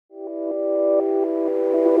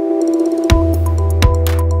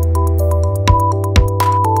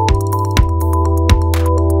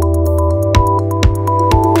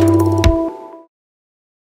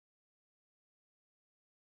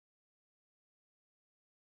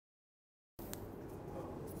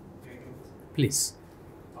Please.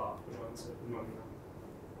 Good morning.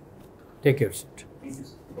 Take your seat. Thank you,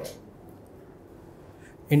 sir.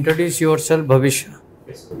 Introduce yourself, Bhavishya.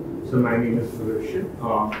 Yes, sir. So my name is BHAVISHYA.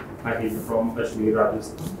 I came from Kashmir,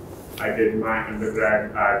 Rajasthan. I did my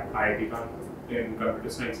undergrad at IIT Kanpur in Computer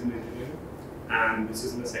Science and Engineering, and this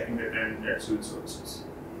is my second attempt at Civil Services.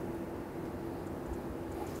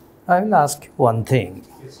 I will ask you one thing.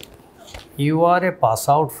 Yes, sir. You are a pass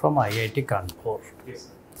out from IIT Kanpur. Yes, sir.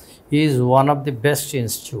 He is one of the best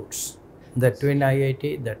institutes, that to in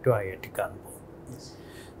IIT, that to IIT Kanpur. Yes.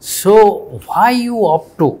 So, why you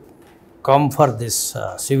opt to come for this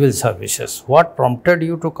civil services? What prompted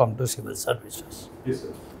you to come to civil services? Yes,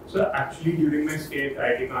 sir. So actually, during my stay at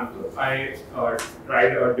IIT Kanpur, I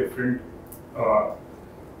tried a different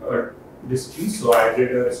disciplines. So I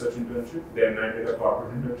did a research internship, then I did a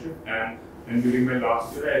corporate internship, and during my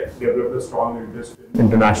last year, I developed a strong interest in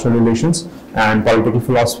international relations and political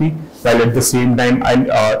philosophy. While at the same time,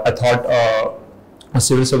 I thought a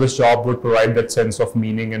civil service job would provide that sense of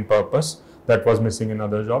meaning and purpose that was missing in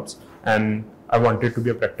other jobs, and I wanted to be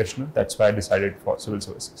a practitioner. That's why I decided for civil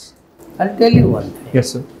services. I'll tell you one thing.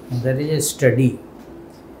 Yes, sir. There is a study.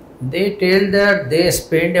 They tell that they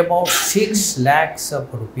spend about 6 lakhs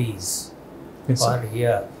of rupees per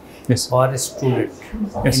year for a student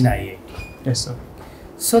in IIT. Yes, sir.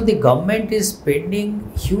 So the government is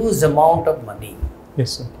spending huge amount of money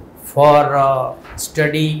for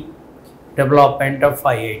study development of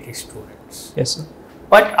IIT students. Yes, sir.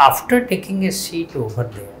 But after taking a seat over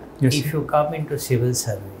there, if you come into civil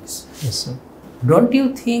service, don't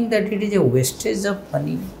you think that it is a wastage of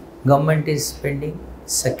money government is spending?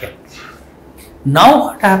 Second, now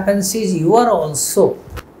what happens is you are also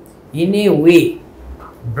in a way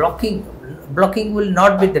blocking will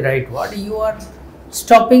not be the right word. You are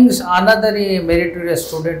stopping another meritorious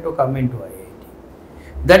student to come into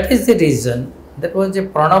IIT. That is the reason that was a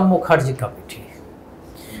Pranab Mukherjee committee.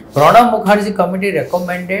 Pranab Mukherjee committee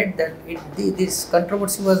recommended that this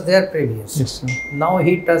controversy was there previously. Yes, sir. Now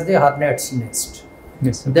he touched the hornet's nest.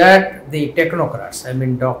 Yes, sir. That the technocrats, I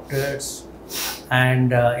mean doctors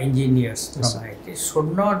and engineers from IIT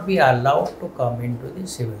should not be allowed to come into the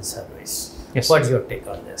civil service. Yes, what's your take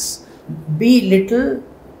on this? Be little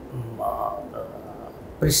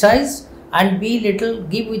precise and give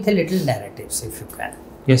with a little narratives if you can.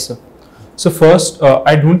 Yes, sir. So first,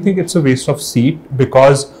 I don't think it's a waste of seat,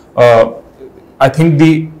 because I think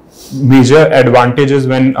the major advantage is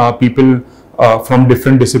when people from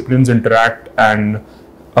different disciplines interact, and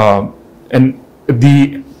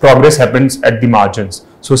the progress happens at the margins.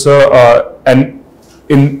 So, sir, and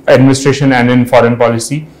in administration and in foreign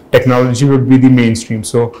policy, technology would be the mainstream.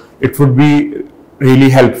 So it would be really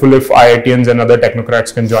helpful if IITians and other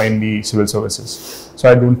technocrats can join the civil services. So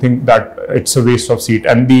I don't think that it's a waste of seat,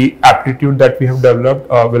 and the aptitude that we have developed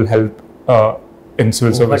will help in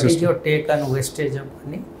civil services. What is your take on wastage of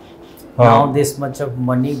money? Now this much of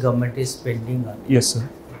money government is spending on it. Yes, sir.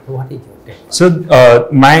 What is your take? So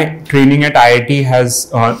my training at IIT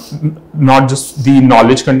has not just the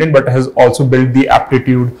knowledge content, but has also built the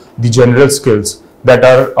aptitude, the general skills that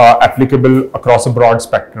are applicable across a broad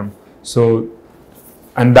spectrum. So,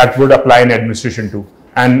 and that would apply in administration too.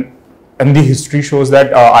 And the history shows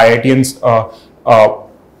that IITians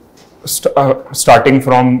starting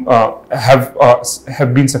from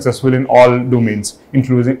have been successful in all domains,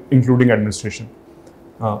 including administration.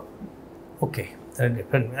 Okay.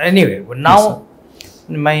 Anyway, now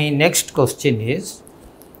my next question is,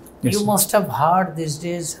 you must have heard these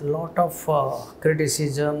days a lot of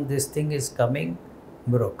criticism. This thing is coming,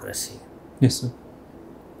 bureaucracy. Yes, sir.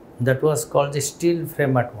 That was called the steel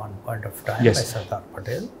frame at one point of time by Sardar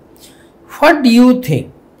Patel. What do you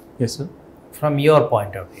think? Yes, sir. From your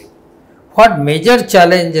point of view, what major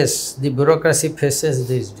challenges the bureaucracy faces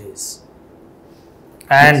these days,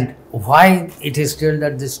 and why it is still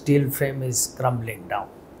that the steel frame is crumbling down?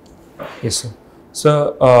 Yes, sir.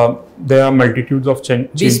 So there are multitudes of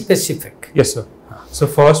changes. Be specific. Yes, sir. So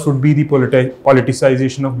first would be the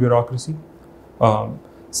politicization of bureaucracy.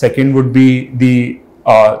 Second would be the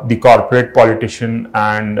corporate politician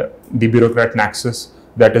and the bureaucrat nexus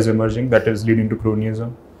that is emerging, that is leading to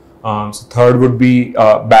cronyism. So third would be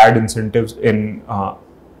bad incentives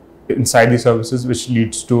inside the services, which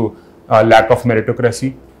leads to lack of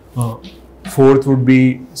meritocracy. Fourth would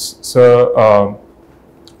be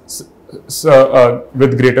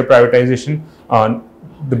with greater privatization,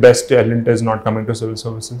 the best talent is not coming to civil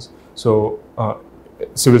services. So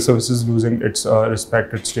civil services losing its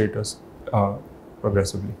respect, its status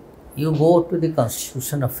progressively. You go to the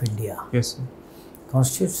Constitution of India. Yes, sir.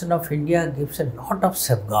 Constitution of India gives a lot of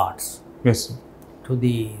safeguards. Yes, sir. to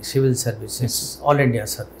the civil services, all India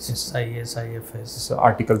services, IAS, IFS. So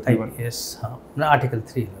Article 3. Yes, no, Article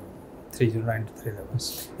 3, 309 to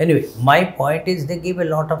 311. Anyway, my point is they give a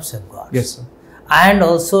lot of safeguards. Yes, sir. And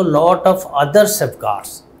also lot of other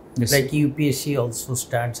safeguards. Yes, like UPSC also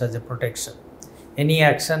stands as a protection. Any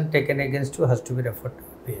action taken against you has to be referred to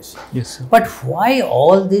UPSC. Yes, sir. But why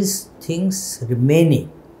all these things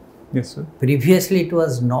remaining? Yes, sir. Previously it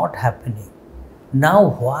was not happening. Now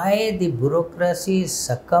why the bureaucracy is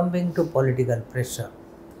succumbing to political pressure?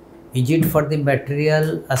 Is it for the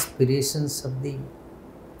material aspirations of the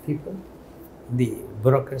people, the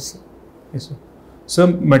bureaucracy? Yes, sir. So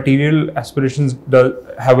material aspirations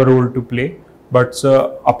have a role to play, but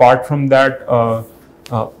apart from that,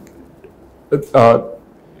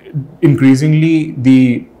 increasingly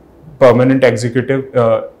the permanent executive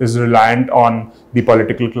is reliant on the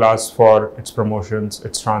political class for its promotions,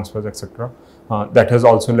 its transfers, etc. That has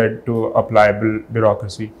also led to a pliable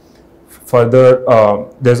bureaucracy. Further,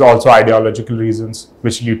 there's also ideological reasons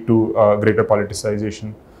which lead to greater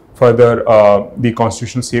politicization. Further, the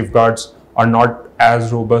constitutional safeguards are not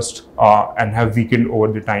as robust and have weakened over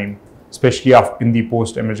the time, especially in the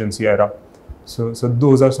post-emergency era. So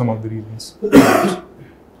those are some of the reasons.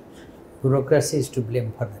 Bureaucracy is to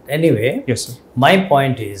blame for that. Anyway, yes, sir. My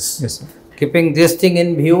point is, yes, sir. Keeping this thing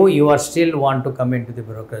in view, you are still want to come into the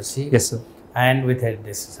bureaucracy. Yes, sir. And with a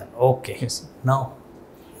decision. Okay. Yes, sir. Now.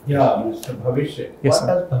 Yeah, Mr. Bhavishya. Yes, what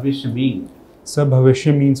sir. does Bhavishya mean? Sir,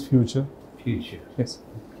 Bhavishya means future. Future. Yes.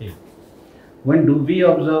 Okay. When do we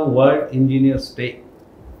observe World Engineers Day?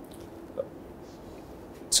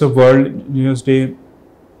 So World Engineers Day,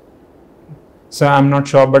 sir, I'm not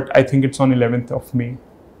sure, but I think it's on 11th of May.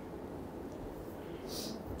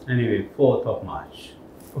 Anyway, 4th of March.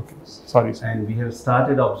 Okay, sorry, sir. And we have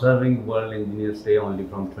started observing World Engineers Day only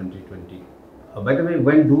from 2020. By the way,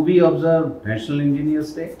 when do we observe National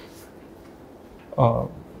Engineers Day?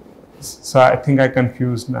 So I think I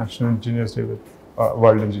confused National Engineers Day with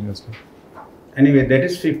World Engineers Day. Anyway, that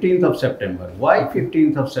is 15th of September. Why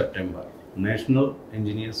 15th of September? National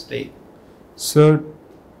Engineers Day. So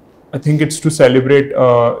I think it's to celebrate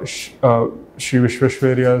Shri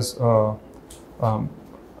Vishweshwaraya's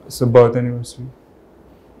birth anniversary.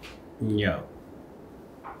 Yeah.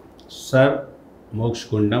 Sir Moksha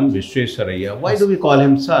Gundam Vishweswaraya. Why do we call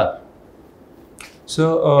him Sir?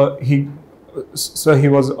 So he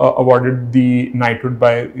was awarded the knighthood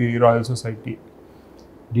by the Royal Society.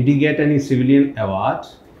 Did he get any civilian award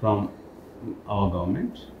from our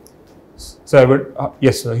government? So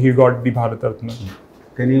yes, sir. He got the Bharat Ratna.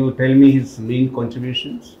 Can you tell me his main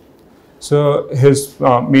contributions? So his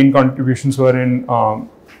main contributions were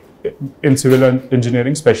in civil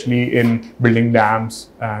engineering, especially in building dams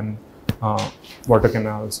and water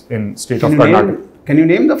canals in state of Karnataka. Can you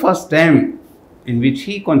name the first dam in which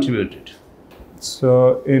he contributed?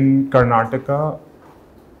 So in Karnataka,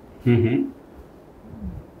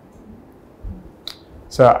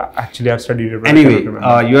 so actually I've studied it. Anyway,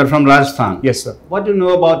 you are from Rajasthan. Yes, sir. What do you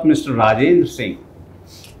know about Mr. Rajendra Singh?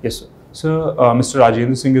 Yes, sir. So Mr.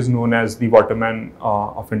 Rajendra Singh is known as the waterman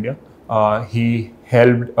of India. He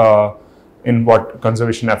helped in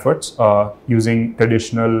conservation efforts using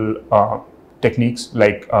traditional techniques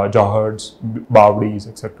like jawhards, bawdis,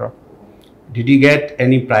 etc. Did he get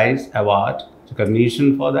any prize, award,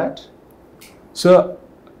 recognition for that? So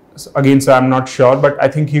again, sir, I'm not sure, but I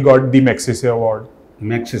think he got the Magsaysay Award.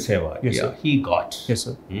 Magsaysay Award. Yes, yeah, sir. he got. Yes,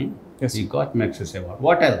 sir. Yes. He got Magsaysay Award.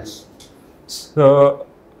 What else? So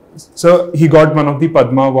he got one of the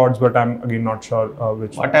Padma Awards, but I'm again not sure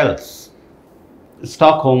which. What else?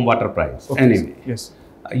 Stockholm Water Prize. Okay, anyway. Yes.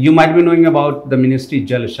 You might be knowing about the Ministry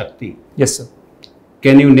Jal Shakti. Yes, sir.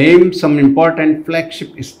 Can you name some important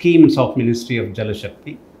flagship schemes of Ministry of Jal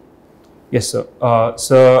Shakti? Yes, sir.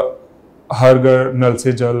 So Har Ghar Nal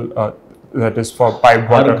Se Jal, that is for piped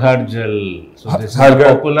water. Har Ghar Jal. So this is a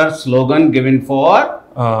popular slogan given for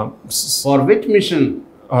which mission?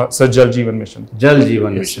 So Jal Jeevan Mission. Jal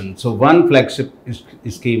Jeevan Yes, Mission. So one flagship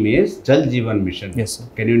scheme is Jal Jeevan Mission. Yes, sir.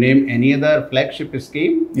 Can you name any other flagship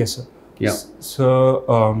scheme? Yes, sir. Yeah. So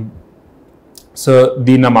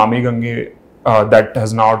the Namami Gange that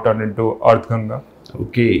has now turned into Earth Ganga.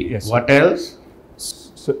 Okay. Yes, what else?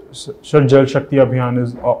 So Jal Shakti Abhiyan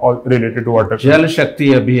is all related to water. Jal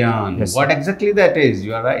Shakti Abhiyan. Yes, what exactly that is?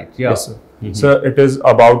 You are right. Yeah. Yes, sir. So it is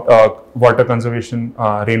about water conservation,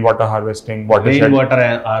 rainwater harvesting,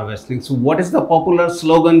 rainwater harvesting. So what is the popular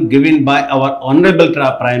slogan given by our Honorable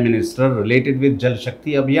Prime Minister related with Jal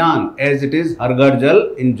Shakti Abhiyan, as it is Har Ghar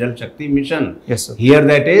Jal in Jal Shakti Mission? Yes, sir. Here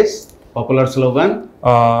that is popular slogan.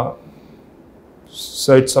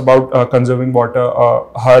 So it's about conserving water.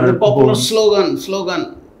 The popular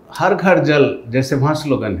slogan, Har Ghar Jal, जैसे वहाँ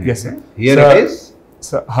slogan है. Yes, sir. Here Sir, it is.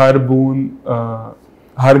 So, Har Boon,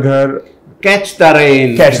 Har Ghar. Catch the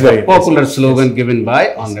rain. Catch the rain. Popular slogan given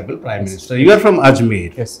by Honorable Prime Minister. You are from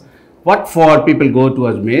Ajmer. Yes. What for people go to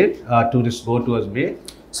Ajmer? Tourists go to Ajmer.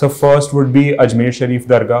 So first would be Ajmer Sharif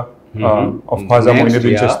Dargah of Khwaja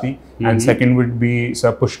Moinuddin Chishti, and second would be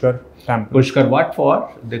Sir Pushkar Temple. Pushkar, what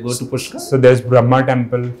for? They go to Pushkar? So there's Brahma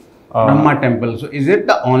Temple. Brahma Temple. So is it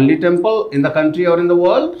the only temple in the country or in the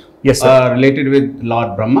world? Yes, sir. Related with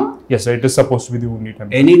Lord Brahma? Yes, sir. It is supposed to be the only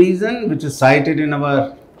temple. Any reason which is cited in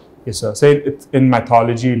our Yes, sir. So it's in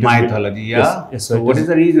mythology. mythology? Yeah. Yes, yes, sir. So what is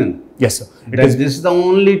the reason? Yes, sir. This is the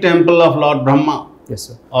only temple of Lord Brahma. Yes,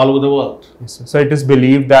 sir. All over the world. Yes, sir. So it is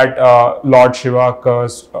believed that Lord Shiva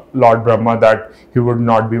cursed Lord Brahma that he would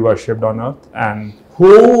not be worshipped on earth, and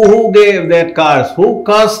Who gave that curse? Who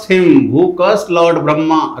cursed him? Who cursed Lord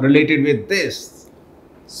Brahma related with this?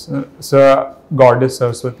 so Goddess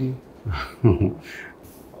Saraswati.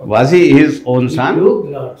 Was he his own son?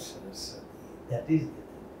 Lord Saraswati. That is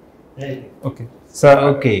right. Okay. So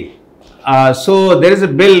Okay. So there is a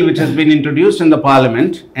bill which has been introduced in the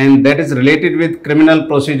parliament, and that is related with Criminal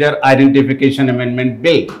Procedure Identification Amendment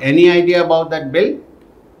Bill. Any idea about that bill?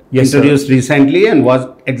 yes, Introduced recently, and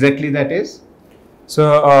what exactly that is? So,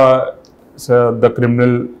 the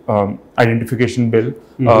criminal identification bill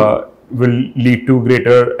will lead to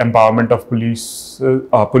greater empowerment of police,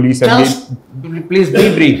 Just please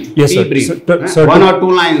be brief. Yes, be sir. brief. So One or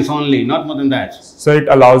two lines only, not more than that. So it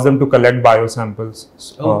allows them to collect biosamples.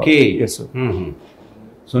 Okay. Yes, sir.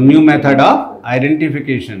 So new method of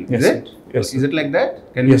identification. Yes, Is sir. it? Yes, Is sir. it like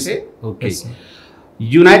that? Can Yes, you say? sir. Okay. Yes, sir.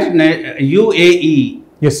 UAE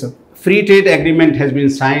Yes, sir. free trade agreement has been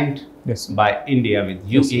signed Yes, sir. by India with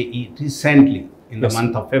Yes, sir. UAE recently in the Yes, sir.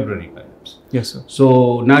 month of February perhaps. Yes, sir.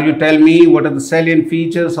 So now you tell me what are the salient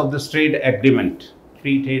features of this trade agreement,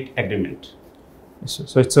 free trade agreement. Yes, sir.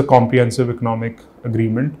 So it's a comprehensive economic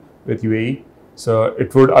agreement with UAE. So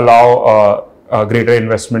it would allow greater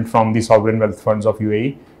investment from the sovereign wealth funds of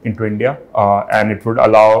UAE into India, and it would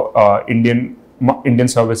allow Indian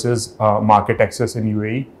services market access in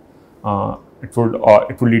UAE. It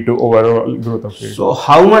would lead to overall growth of trade. So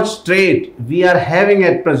how much trade we are having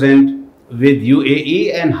at present with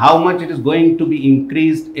UAE, and how much it is going to be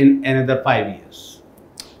increased in another 5 years?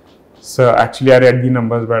 So actually I read the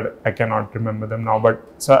numbers, but I cannot remember them now. But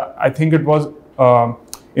so I think it was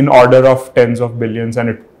in order of tens of billions, and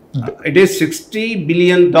it is $60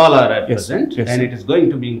 billion at Yes, present, yes, and sir. it is going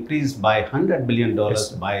to be increased by $100 billion Yes,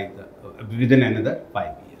 sir. by within another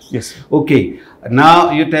 5 years. yes, sir. Okay,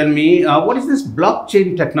 now you tell me what is this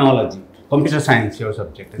blockchain technology? Computer science, your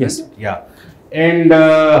subject, isn't Yes. it? Yeah. And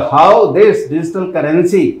how this digital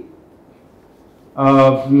currency,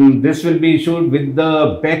 this will be issued with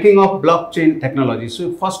the backing of blockchain technology.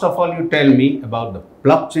 So first of all, you tell me about the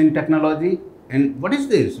blockchain technology, and what is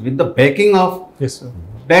this? With the backing of Yes, sir.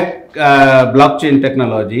 blockchain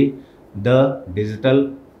technology, the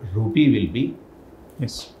digital rupee will be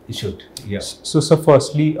Yes. issued. Yes. So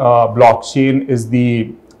firstly, blockchain is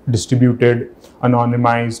the distributed,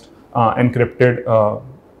 anonymized, encrypted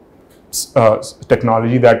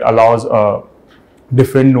technology that allows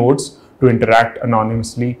different nodes to interact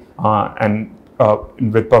anonymously and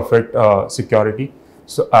with perfect security.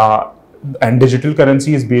 So, and digital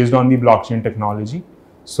currency is based on the blockchain technology.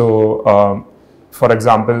 So, for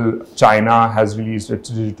example, China has released its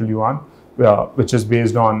digital yuan, which is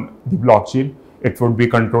based on the blockchain. It would be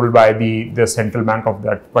controlled by the central bank of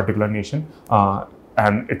that particular nation,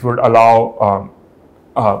 and it would allow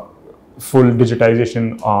full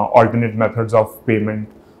digitization, alternate methods of payment.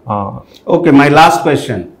 Okay, my last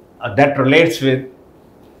question that relates with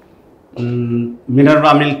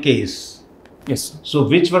Minerva Mill case. Yes. So,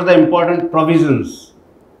 which were the important provisions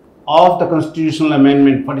of the constitutional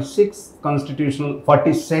amendment, 42nd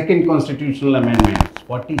constitutional amendment,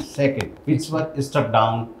 42nd, which were struck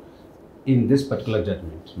down in this particular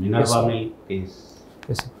judgment, Minerva Yes, Mill case?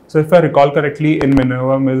 Yes. So, if I recall correctly, in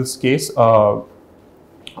Minerva Mill's case,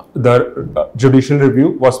 the judicial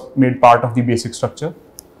review was made part of the basic structure.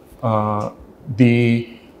 The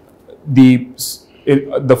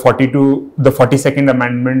 42nd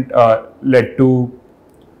amendment led to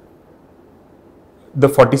the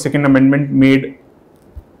 42nd amendment made.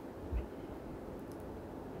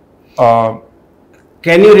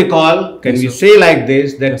 Can you recall, can Yes, we sir. say like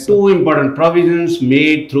this, that Yes, sir. two important provisions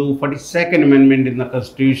made through 42nd Amendment in the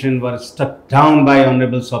Constitution were struck down by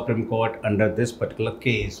Honorable Supreme Court under this particular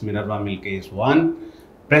case, Minerva Mill case? One,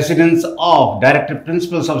 precedence of directive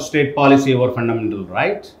principles of state policy over fundamental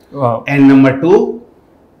rights. And number 2,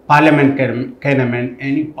 Parliament can amend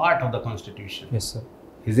any part of the Constitution. Yes, sir.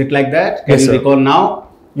 Is it like that? Can Yes, you sir. recall now?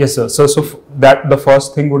 Yes, sir. So that the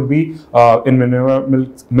first thing would be in Minerva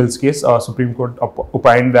Mills case, Supreme Court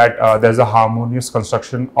opined that there's a harmonious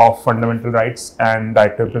construction of fundamental rights and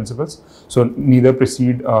directive principles. So neither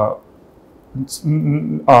precede.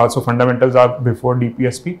 So fundamentals are before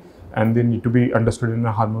DPSP, and they need to be understood in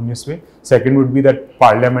a harmonious way. Second would be that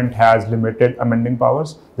Parliament has limited amending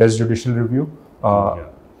powers. There's judicial review,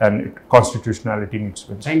 and constitutionality needs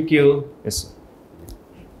to be. Thank you. Yes, sir.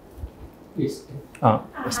 Please. Yes,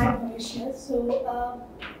 Hi, ma'am. Bhavishya. So,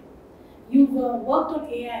 you've worked on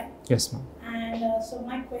AI, Yes, ma'am. and so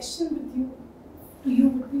my question to you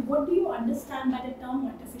would be, what do you understand by the term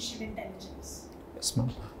artificial intelligence? Yes, ma'am.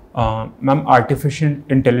 Ma'am, artificial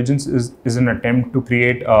intelligence is an attempt to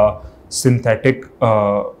create synthetic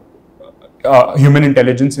human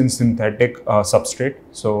intelligence in synthetic substrate.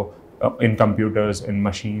 So, in computers, in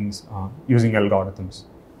machines, using algorithms.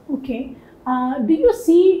 Okay. Do you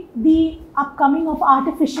see the upcoming of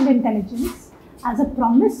artificial intelligence as a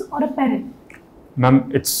promise or a peril?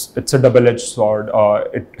 Ma'am, it's a double-edged sword.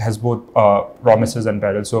 It has both promises and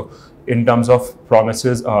perils. So, in terms of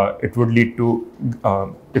promises, it would lead to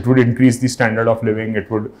it would increase the standard of living. It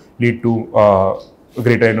would lead to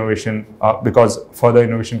greater innovation because further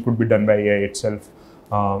innovation could be done by AI itself.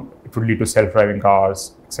 It would lead to self-driving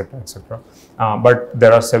cars, etc., etc. But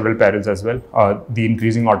there are several perils as well. The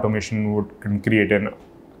increasing automation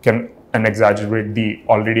can exaggerate the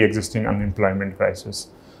already existing unemployment crisis.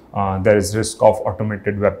 There is risk of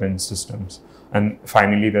automated weapons systems, and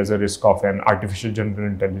finally, there's a risk of an artificial general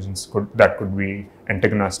intelligence that could be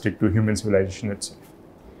antagonistic to human civilization itself.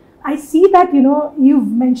 I see that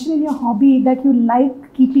you've mentioned in your hobby that you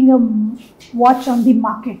like keeping a watch on the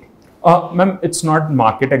market. Ma'am, it's not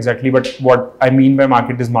market exactly, but what I mean by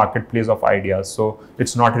market is marketplace of ideas. So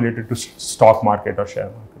it's not related to stock market or share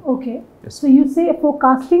market. Okay. Yes. So you say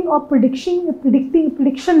forecasting or prediction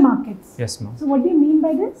markets. Yes, ma'am. So what do you mean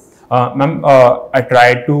by this? Ma'am, I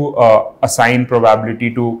try to assign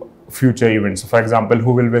probability to future events. So for example,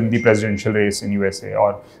 who will win the presidential race in USA,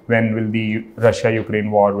 or when will the Russia-Ukraine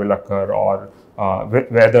war will occur, or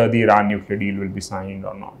whether the Iran nuclear deal will be signed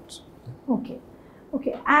or not. Okay.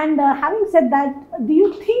 Okay. And having said that, do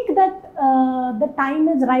you think that the time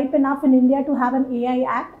is ripe enough in India to have an AI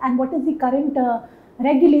Act? And what is the current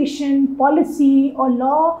regulation, policy or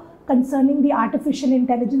law concerning the artificial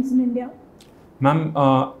intelligence in India? Ma'am,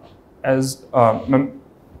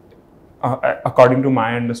 according to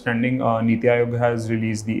my understanding, Niti Aayog has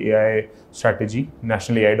released the AI strategy,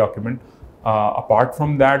 national AI document. Apart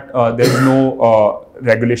from that, there is no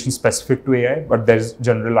regulation specific to AI, but there is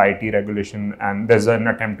general IT regulation, and there is an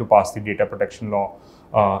attempt to pass the data protection law.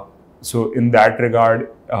 So in that regard,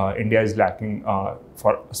 India is lacking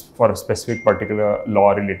for a specific particular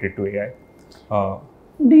law related to AI.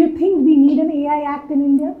 Do you think we need an AI Act in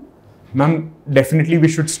India? Ma'am, definitely we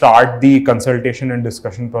should start the consultation and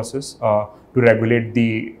discussion process to regulate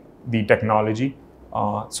the technology.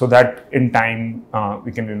 So that in time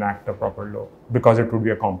we can enact a proper law, because it would be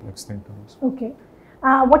a complex thing to do. Okay.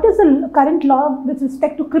 What is the current law with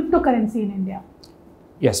respect to cryptocurrency in India?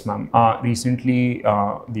 Yes, ma'am. Recently,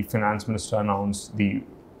 the finance minister announced the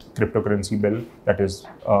cryptocurrency bill, that is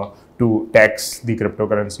to tax the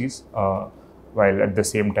cryptocurrencies, while at the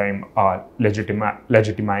same time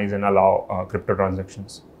legitimize and allow crypto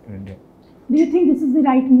transactions in India. Do you think this is the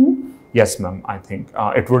right move? Yes, ma'am. I think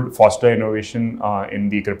it would foster innovation in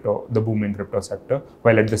the booming crypto sector,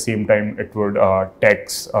 while at the same time it would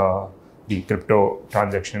tax the crypto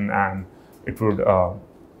transaction, and it would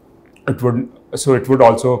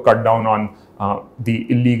also cut down on the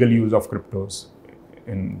illegal use of cryptos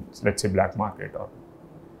in, let's say, black market. Or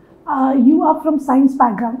You are from science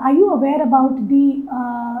background. Are you aware about the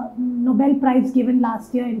Nobel Prize given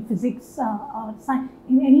last year in physics or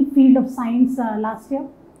in any field of science last year?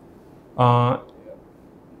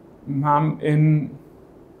 Ma'am,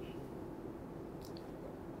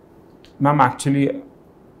 actually,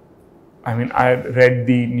 I mean, I read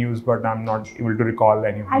the news, but I'm not able to recall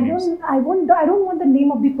any of the names. I don't want the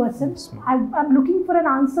name of the person. Yes, I'm looking for an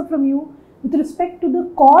answer from you with respect to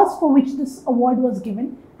the cause for which this award was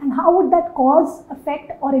given, and how would that cause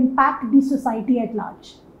affect or impact the society at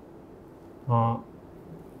large?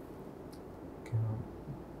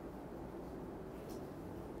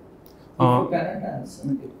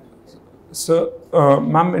 So,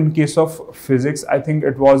 ma'am, in case of physics, I think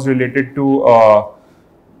it was related to,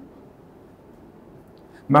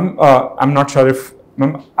 ma'am, I'm not sure if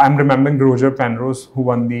I'm remembering Roger Penrose, who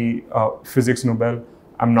won the physics Nobel.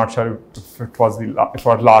 I'm not sure if it was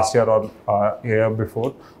last year or year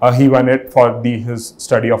before. He won it for his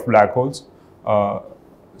study of black holes.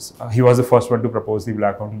 He was the first one to propose the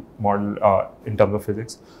black hole model in terms of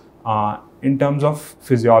physics. In terms of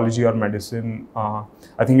physiology or medicine,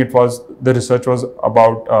 I think the research was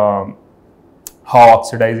about how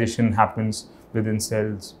oxidization happens within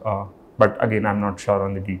cells. But again, I'm not sure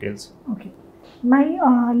on the details. Okay. My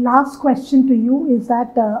last question to you is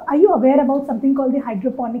that, are you aware about something called the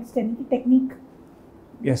hydroponics technique?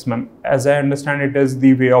 Yes, ma'am. As I understand, it is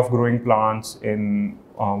the way of growing plants in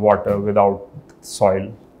water without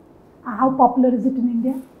soil. How popular is it in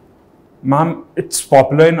India? Ma'am, it's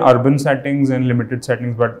popular in urban settings and limited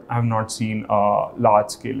settings, but I have not seen a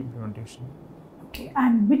large-scale implementation. Okay.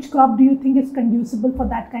 And which crop do you think is conducible for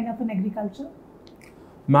that kind of an agriculture?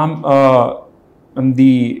 Ma'am,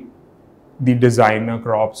 the designer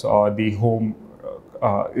crops or the home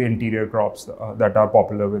interior crops that are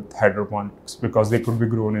popular with hydroponics, because they could be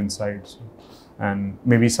grown inside, and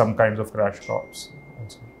maybe some kinds of crash crops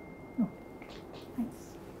also. Okay. Thanks.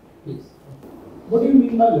 Please. What do you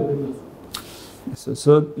mean by liberalism?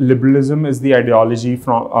 So liberalism is the ideology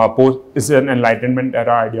is an Enlightenment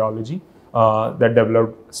era ideology that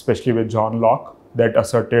developed especially with John Locke, that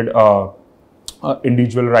asserted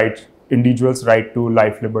individuals' right to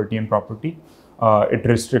life, liberty, and property. It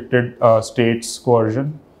restricted states'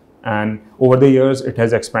 coercion, and over the years, it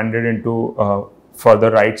has expanded into further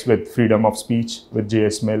rights with freedom of speech, with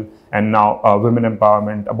J.S. Mill, and now women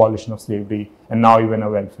empowerment, abolition of slavery, and now even a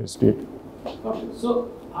welfare state. Okay,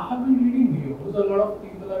 so I have been reading news. A lot of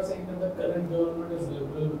people are saying that the current government is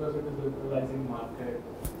liberal because it is liberalizing market,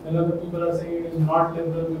 and other people are saying it is not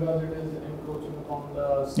liberal because it is encroaching upon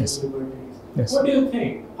the civil liberties. Yes. What do you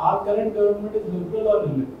think? Our current government is liberal or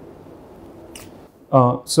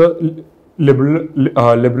illiberal?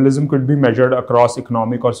 Liberalism could be measured across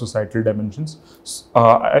economic or societal dimensions.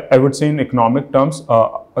 I would say in economic terms,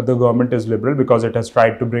 the government is liberal because it has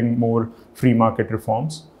tried to bring more free market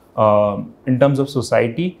reforms. In terms of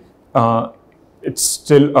society, it's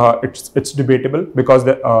still it's debatable, because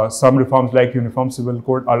some reforms like Uniform Civil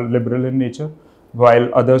Code are liberal in nature, while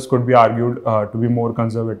others could be argued to be more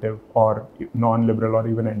conservative or non-liberal or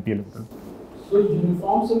even anti-liberal. So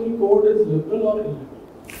Uniform Civil Code is liberal or illiberal?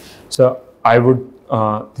 So I would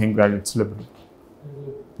think that it's liberal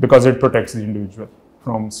because it protects the individual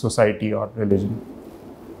from society or religion.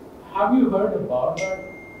 Have you heard about that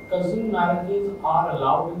cousin marriages are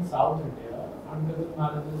allowed in South India and cousin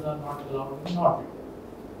marriages are not allowed in North India?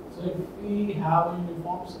 So if we have a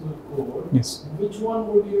Uniform Civil Code, Yes. which one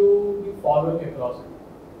would you be following across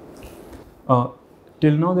India?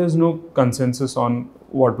 Till now, there is no consensus on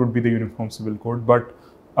what would be the Uniform Civil Code, but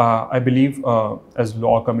I believe, as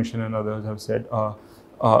Law Commission and others have said,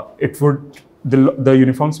 the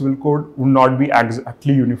Uniform Civil Code would not be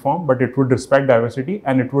exactly uniform, but it would respect diversity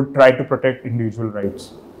and it would try to protect individual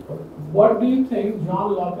rights. What do you think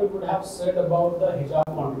John Locke would have said about the hijab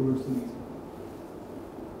controversy?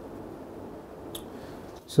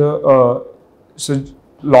 So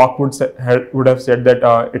Locke would have said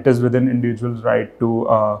that it is within individuals' right to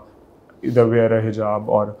either wear a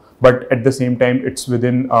hijab but at the same time, it's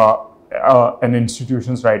within an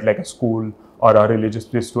institution's right, like a school or a religious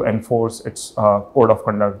place, to enforce its code of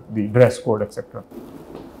conduct, the dress code, etc.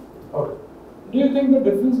 Okay. Do you think the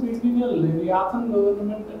difference between a Leviathan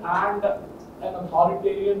government and an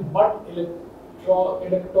authoritarian but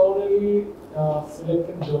electorally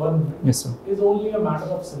selected government Yes, sir. is only a matter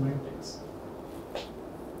of semantics?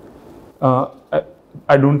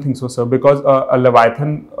 I don't think so, sir, because a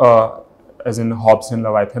Leviathan, as in Hobbes and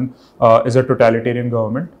Leviathan, is a totalitarian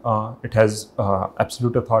government. It has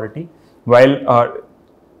absolute authority, while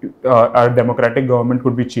our democratic government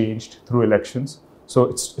could be changed through elections. So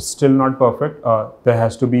it's still not perfect. There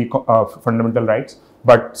has to be fundamental rights,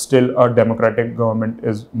 but still a democratic government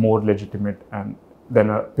is more legitimate than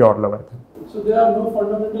a pure Leviathan. So there are no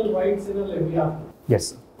fundamental rights in a Leviathan? Yes,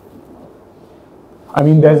 sir. I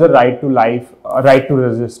mean, there's a right to life, a right to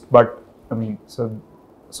resist, but I mean, so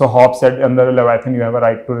Hobbes said under a Leviathan you have a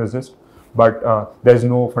right to resist, but there's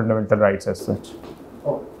no fundamental rights as such.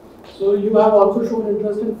 Okay. So you have also shown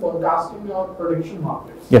interest in forecasting or prediction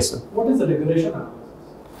markets. Yes, sir. What is a regression analysis?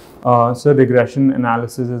 So regression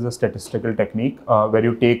analysis is a statistical technique where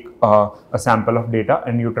you take a sample of data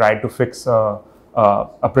and you try to fix a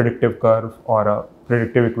predictive curve or a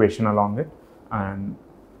predictive equation along it, and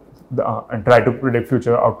try to predict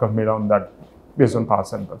future outcome based on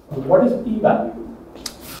past sample. What is p-value?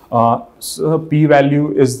 So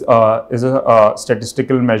p-value is a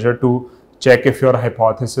statistical measure to check if your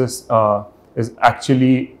hypothesis is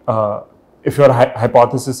actually if your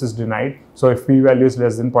hypothesis is denied. So if p-value is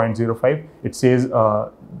less than 0.05, it says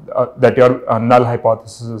that your null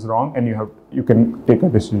hypothesis is wrong, and you can take a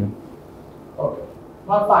decision. Okay.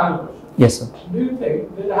 My final question. Yes, sir. Do you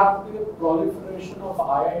think there have to be a proliferation of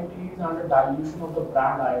IITs and a dilution of the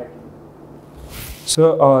brand IIT?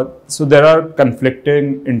 So there are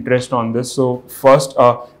conflicting interests on this. So first,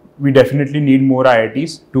 we definitely need more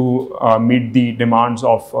IITs to meet the demands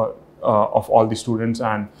of all the students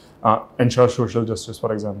and ensure social justice,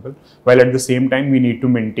 for example. While at the same time, we need to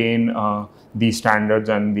maintain the standards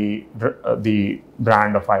and the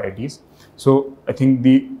brand of IITs. So I think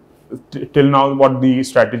till now, what the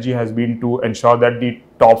strategy has been to ensure that the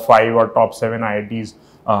top 5 or top 7 IITs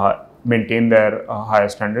maintain their higher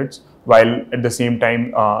standards, while at the same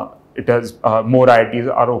time, more IITs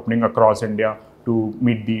are opening across India to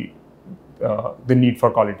meet the need for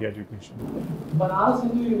quality education. Banaras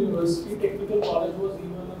Hindu University Technical College was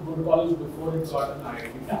even a good college before it got an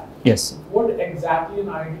IIT tag. Yes. What exactly an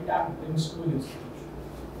IIT tag brings to an institution?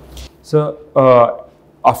 So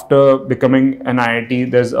after becoming an IIT,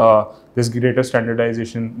 there's this greater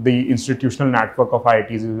standardization. The institutional network of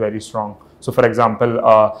IITs is very strong. So, for example,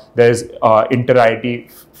 there's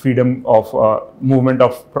inter-IIT freedom of movement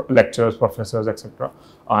of lecturers, professors, etc.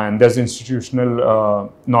 And there's institutional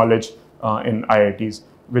knowledge in IITs,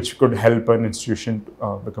 which could help an institution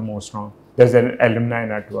become more strong. There's an alumni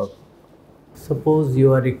network. Suppose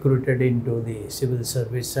you are recruited into the civil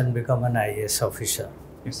service and become an IAS officer.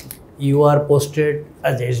 Yes, sir. You are posted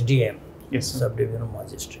as SDM, Yes, sir. Sub-Divisional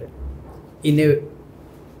Magistrate, in a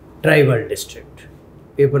tribal district.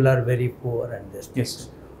 People are very poor and this. Yes, sir.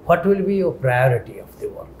 What will be your priority of the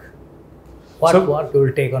work? What work you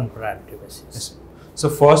will take on priority basis? Yes, sir. So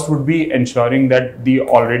first would be ensuring that the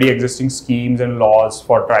already existing schemes and laws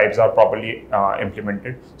for tribes are properly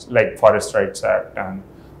implemented, like Forest Rights Act and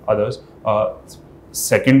others.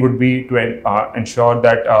 Second would be to ensure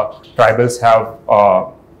that tribals have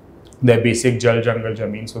their basic Jal Jungle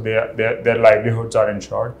Jameen, so their livelihoods are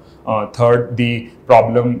ensured. Third, the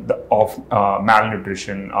problem of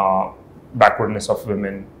malnutrition, backwardness of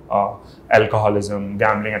women, alcoholism,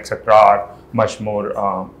 gambling, etc. are much more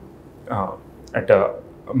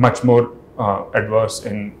adverse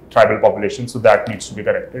in tribal populations, so that needs to be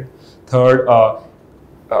corrected. Third,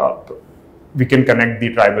 we can connect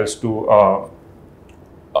the tribals to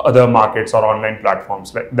other markets or online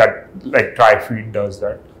platforms like TriFeed does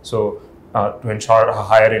that. So to ensure a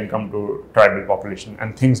higher income to tribal population,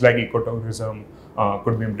 and things like ecotourism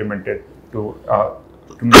could be implemented to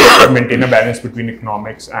maintain a balance between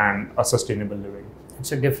economics and a sustainable living.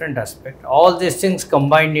 It's a different aspect. All these things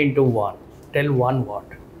combined into one. Tell one what.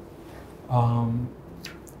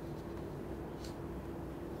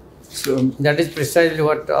 So That is precisely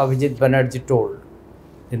what Vijit Banerjee told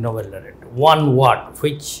the Nobel laureate. One what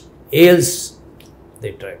which ails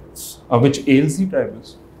the tribals. which ails the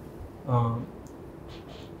tribals?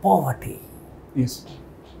 Poverty. Yes.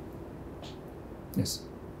 Yes.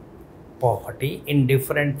 Poverty in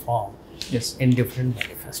different form, Yes. in different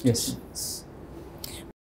manifestations. Yes.